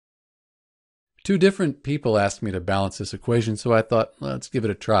Two different people asked me to balance this equation, so I thought, let's give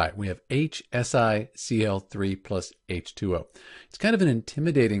it a try. We have HSiCl3 plus H2O. It's kind of an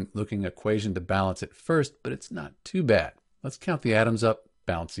intimidating looking equation to balance at first, but it's not too bad. Let's count the atoms up,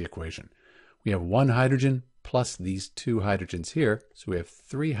 balance the equation. We have one hydrogen plus these two hydrogens here, so we have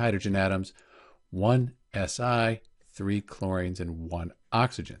three hydrogen atoms, one Si, three chlorines, and one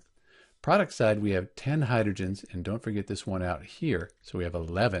oxygen. Product side, we have 10 hydrogens, and don't forget this one out here, so we have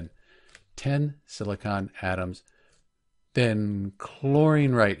 11. 10 silicon atoms. Then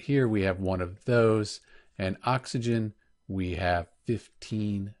chlorine right here, we have one of those. And oxygen, we have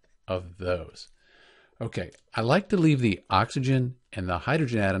 15 of those. Okay, I like to leave the oxygen and the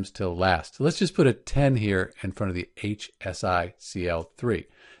hydrogen atoms till last. So let's just put a 10 here in front of the HSiCl3.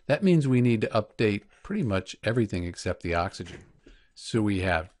 That means we need to update pretty much everything except the oxygen. So we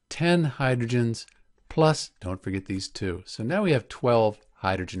have 10 hydrogens plus, don't forget these two. So now we have 12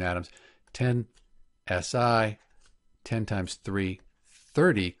 hydrogen atoms. 10 Si, 10 times 3,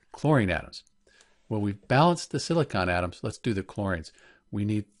 30 chlorine atoms. Well, we've balanced the silicon atoms. Let's do the chlorines. We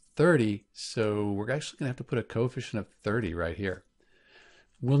need 30, so we're actually going to have to put a coefficient of 30 right here.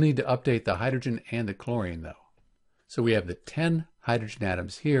 We'll need to update the hydrogen and the chlorine, though. So we have the 10 hydrogen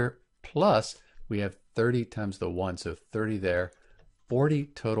atoms here, plus we have 30 times the 1, so 30 there, 40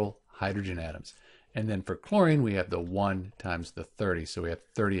 total hydrogen atoms. And then for chlorine, we have the 1 times the 30, so we have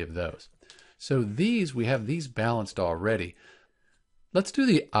 30 of those. So we have these balanced already. Let's do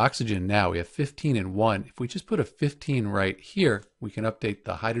the oxygen now. We have 15 and 1. If we just put a 15 right here, we can update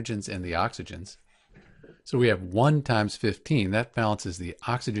the hydrogens and the oxygens. So we have 1 times 15. That balances the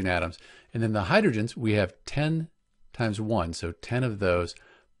oxygen atoms. And then the hydrogens, we have 10 times 1, so 10 of those,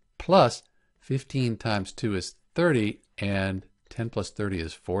 plus 15 times 2 is 30, and 10 plus 30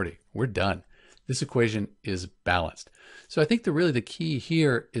 is 40. We're done. This equation is balanced. So I think the key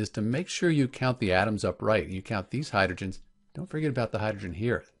here is to make sure you count the atoms up right. You count these hydrogens. Don't forget about the hydrogen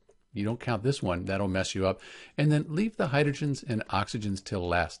here. You don't count this one, that'll mess you up. And then leave the hydrogens and oxygens till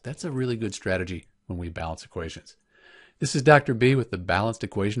last. That's a really good strategy when we balance equations. This is Dr. B with the balanced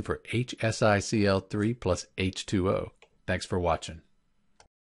equation for HSiCl3 plus H2O. Thanks for watching.